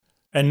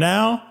And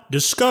now,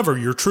 discover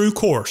your true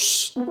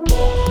course.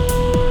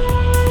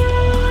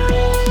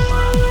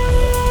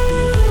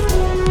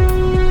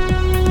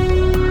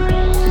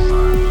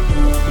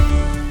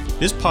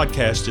 This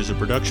podcast is a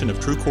production of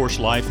True Course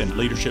Life and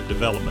Leadership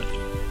Development.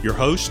 Your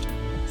host,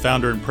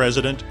 founder and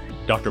president,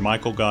 Dr.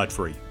 Michael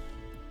Godfrey.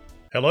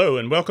 Hello,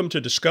 and welcome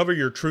to Discover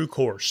Your True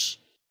Course.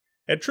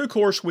 At True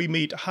Course, we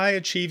meet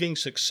high-achieving,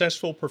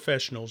 successful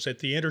professionals at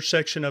the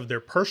intersection of their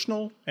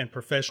personal and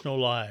professional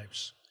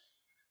lives.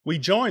 We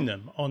join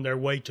them on their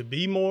way to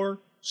be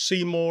more,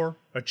 see more,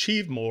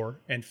 achieve more,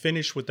 and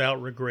finish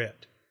without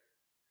regret.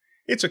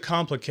 It's a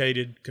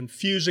complicated,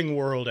 confusing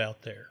world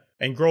out there,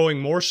 and growing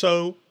more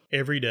so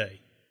every day.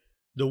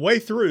 The way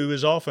through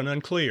is often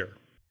unclear.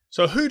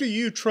 So who do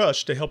you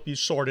trust to help you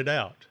sort it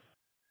out?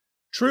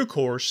 True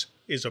Course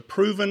is a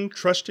proven,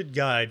 trusted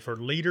guide for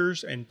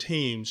leaders and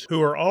teams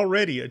who are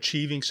already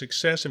achieving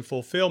success and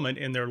fulfillment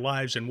in their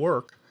lives and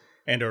work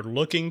and are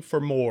looking for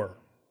more.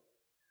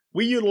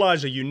 We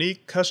utilize a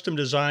unique,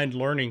 custom-designed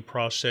learning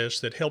process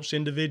that helps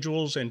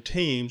individuals and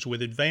teams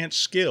with advanced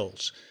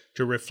skills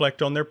to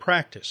reflect on their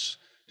practice,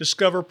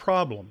 discover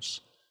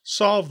problems,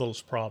 solve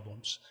those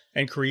problems,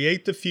 and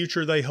create the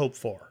future they hope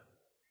for.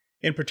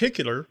 In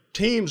particular,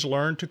 teams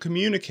learn to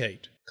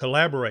communicate,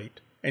 collaborate,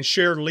 and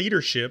share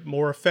leadership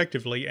more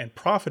effectively and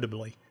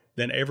profitably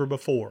than ever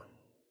before.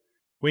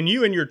 When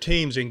you and your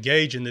teams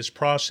engage in this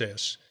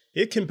process,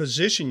 it can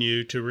position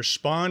you to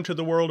respond to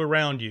the world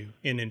around you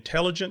in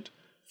intelligent,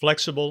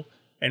 flexible,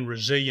 and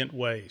resilient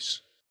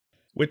ways.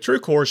 With True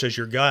Course as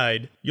your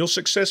guide, you'll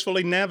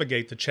successfully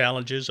navigate the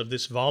challenges of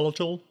this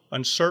volatile,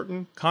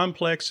 uncertain,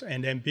 complex,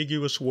 and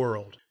ambiguous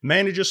world,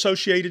 manage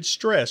associated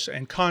stress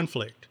and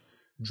conflict,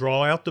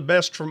 draw out the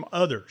best from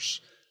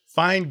others,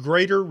 find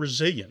greater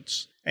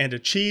resilience, and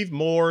achieve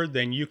more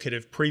than you could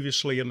have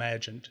previously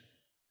imagined.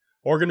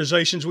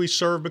 Organizations we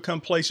serve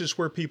become places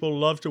where people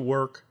love to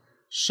work,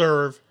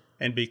 serve,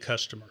 and be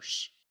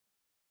customers.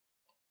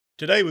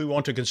 Today, we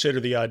want to consider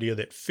the idea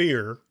that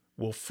fear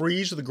will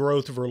freeze the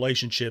growth of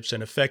relationships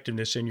and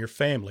effectiveness in your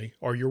family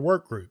or your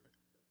work group.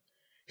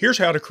 Here's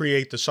how to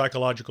create the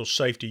psychological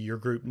safety your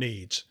group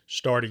needs,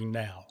 starting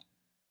now.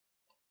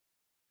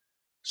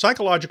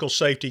 Psychological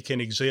safety can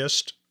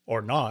exist,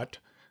 or not,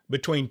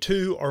 between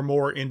two or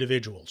more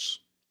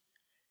individuals.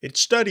 It's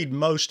studied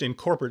most in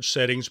corporate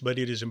settings, but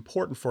it is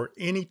important for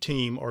any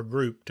team or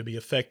group to be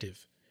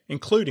effective,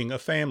 including a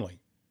family.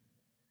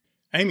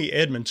 Amy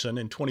Edmondson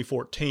in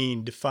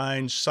 2014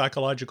 defines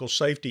psychological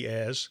safety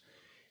as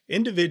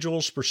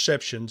individuals'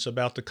 perceptions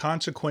about the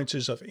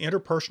consequences of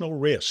interpersonal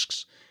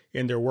risks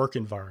in their work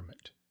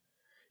environment.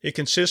 It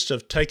consists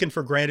of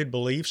taken-for-granted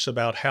beliefs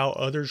about how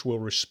others will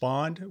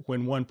respond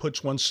when one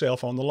puts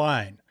oneself on the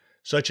line,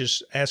 such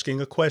as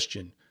asking a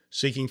question,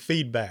 seeking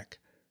feedback,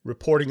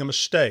 reporting a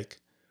mistake,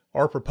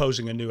 or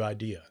proposing a new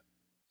idea.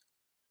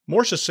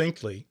 More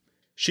succinctly,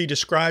 she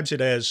describes it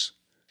as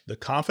the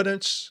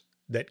confidence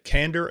that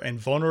candor and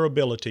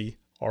vulnerability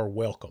are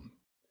welcome.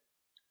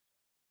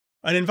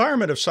 An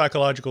environment of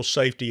psychological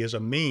safety is a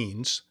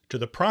means to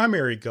the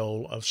primary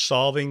goal of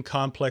solving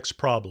complex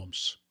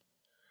problems.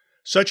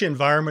 Such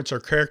environments are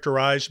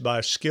characterized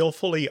by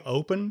skillfully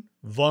open,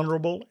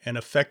 vulnerable, and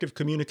effective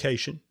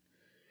communication,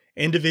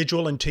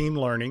 individual and team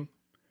learning,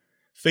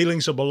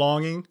 feelings of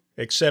belonging,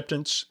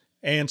 acceptance,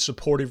 and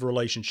supportive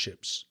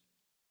relationships.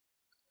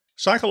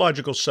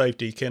 Psychological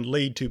safety can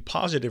lead to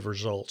positive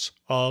results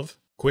of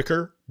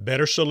quicker,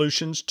 better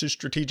solutions to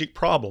strategic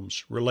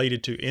problems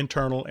related to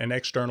internal and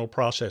external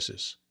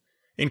processes,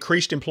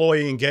 increased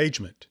employee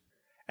engagement,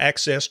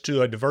 access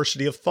to a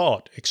diversity of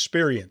thought,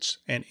 experience,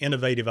 and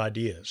innovative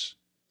ideas,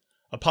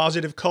 a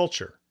positive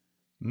culture,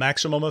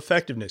 maximum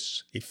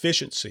effectiveness,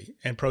 efficiency,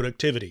 and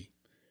productivity,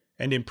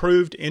 and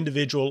improved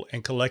individual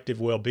and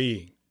collective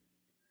well-being.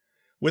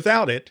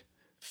 Without it,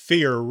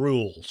 fear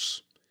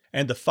rules,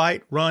 and the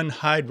fight, run,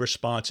 hide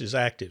response is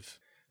active.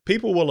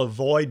 People will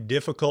avoid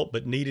difficult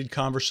but needed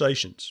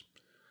conversations.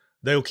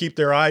 They will keep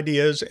their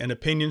ideas and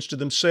opinions to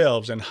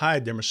themselves and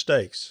hide their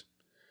mistakes.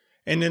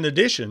 And in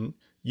addition,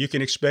 you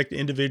can expect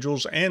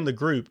individuals and the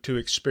group to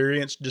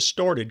experience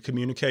distorted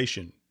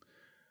communication,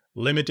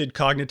 limited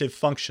cognitive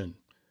function,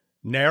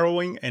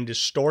 narrowing and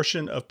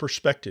distortion of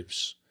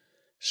perspectives,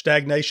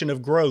 stagnation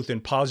of growth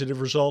and positive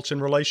results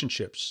in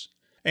relationships,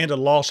 and a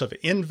loss of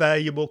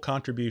invaluable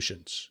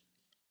contributions.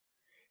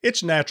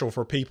 It's natural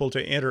for people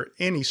to enter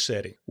any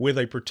setting with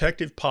a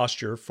protective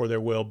posture for their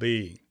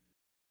well-being.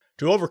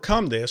 To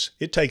overcome this,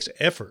 it takes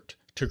effort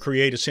to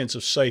create a sense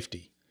of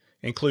safety,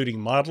 including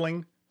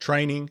modeling,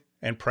 training,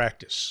 and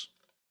practice.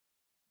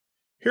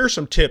 Here are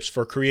some tips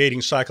for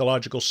creating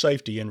psychological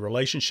safety in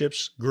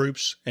relationships,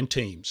 groups, and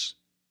teams.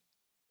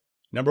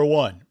 Number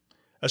 1,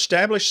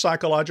 establish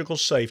psychological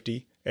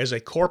safety as a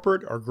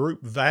corporate or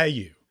group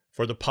value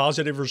for the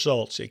positive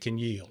results it can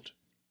yield.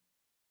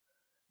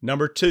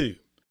 Number 2,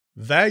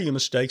 value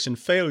mistakes and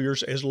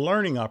failures as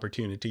learning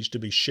opportunities to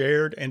be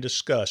shared and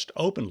discussed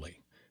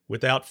openly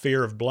without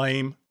fear of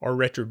blame or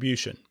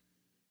retribution.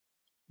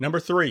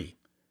 Number 3,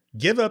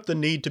 give up the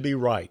need to be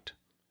right.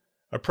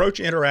 Approach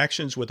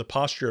interactions with a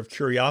posture of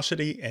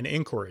curiosity and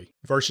inquiry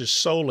versus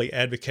solely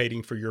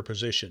advocating for your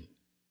position.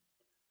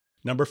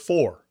 Number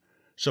 4,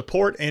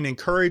 support and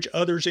encourage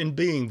others in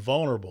being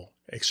vulnerable,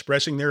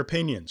 expressing their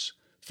opinions,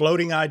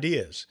 floating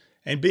ideas,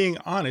 and being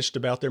honest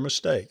about their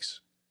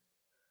mistakes.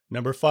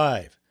 Number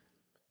 5,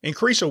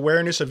 increase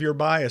awareness of your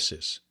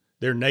biases,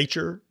 their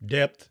nature,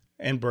 depth,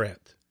 and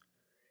breadth.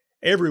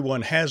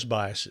 Everyone has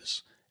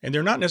biases, and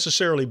they're not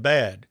necessarily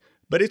bad,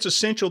 but it's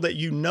essential that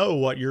you know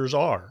what yours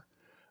are.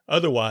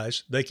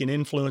 Otherwise, they can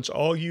influence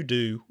all you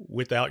do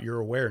without your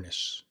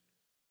awareness.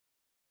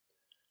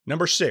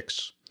 Number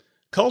 6,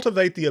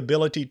 cultivate the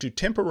ability to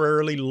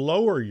temporarily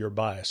lower your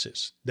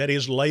biases, that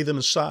is, lay them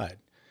aside,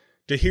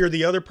 to hear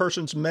the other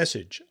person's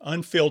message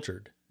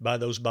unfiltered by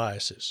those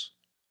biases.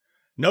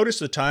 Notice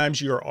the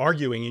times you are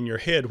arguing in your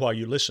head while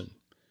you listen.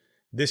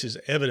 This is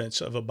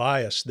evidence of a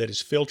bias that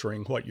is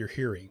filtering what you're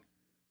hearing.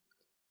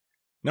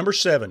 Number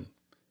 7,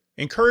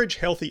 encourage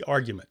healthy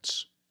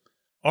arguments.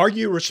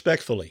 Argue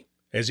respectfully,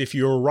 as if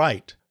you are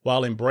right,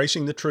 while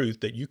embracing the truth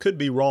that you could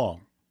be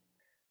wrong.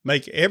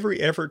 Make every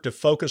effort to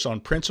focus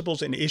on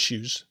principles and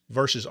issues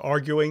versus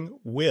arguing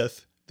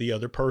with the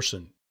other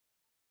person.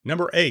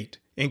 Number 8,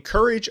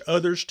 encourage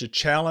others to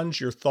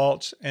challenge your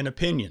thoughts and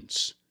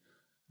opinions.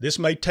 This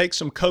may take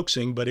some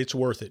coaxing, but it's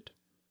worth it.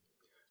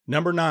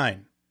 Number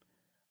 9,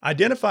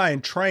 identify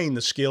and train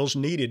the skills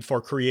needed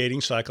for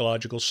creating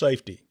psychological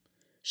safety.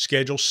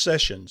 Schedule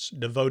sessions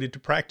devoted to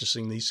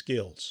practicing these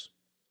skills.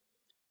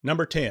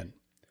 Number 10,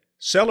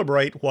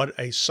 celebrate what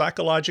a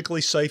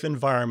psychologically safe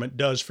environment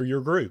does for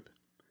your group.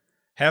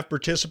 Have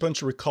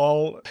participants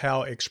recall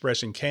how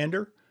expressing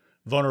candor,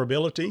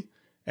 vulnerability,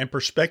 and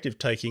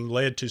perspective-taking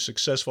led to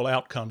successful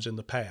outcomes in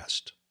the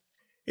past.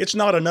 It's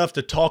not enough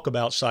to talk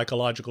about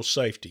psychological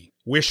safety,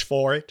 wish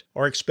for it,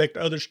 or expect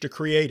others to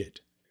create it.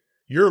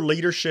 Your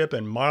leadership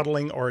and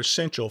modeling are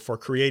essential for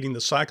creating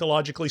the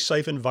psychologically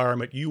safe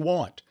environment you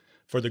want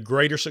for the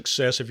greater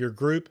success of your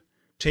group,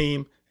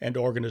 team, and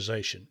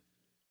organization.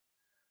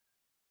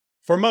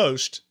 For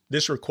most,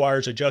 this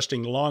requires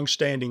adjusting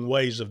long-standing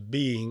ways of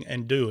being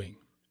and doing.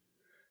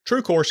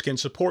 TrueCourse can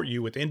support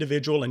you with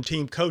individual and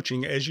team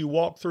coaching as you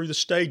walk through the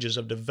stages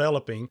of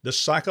developing the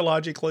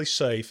psychologically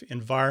safe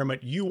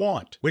environment you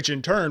want, which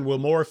in turn will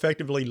more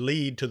effectively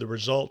lead to the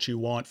results you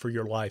want for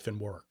your life and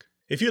work.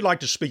 If you'd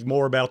like to speak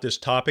more about this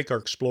topic or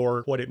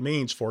explore what it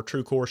means for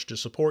TrueCourse to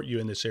support you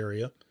in this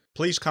area,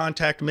 please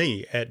contact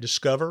me at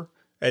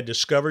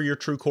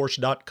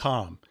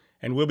discover@discoveryourtruecourse.com,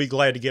 and we'll be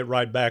glad to get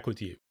right back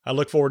with you. I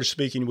look forward to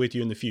speaking with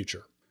you in the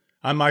future.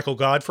 I'm Michael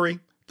Godfrey.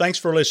 Thanks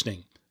for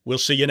listening. We'll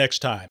see you next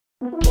time.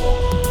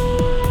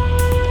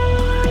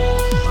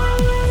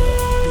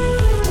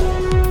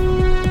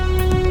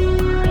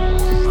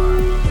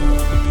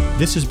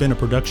 This has been a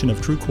production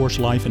of TrueCourse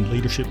Life and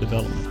Leadership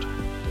Development.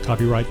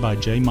 Copyright by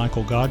J.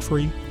 Michael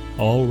Godfrey.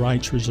 All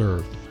rights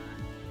reserved.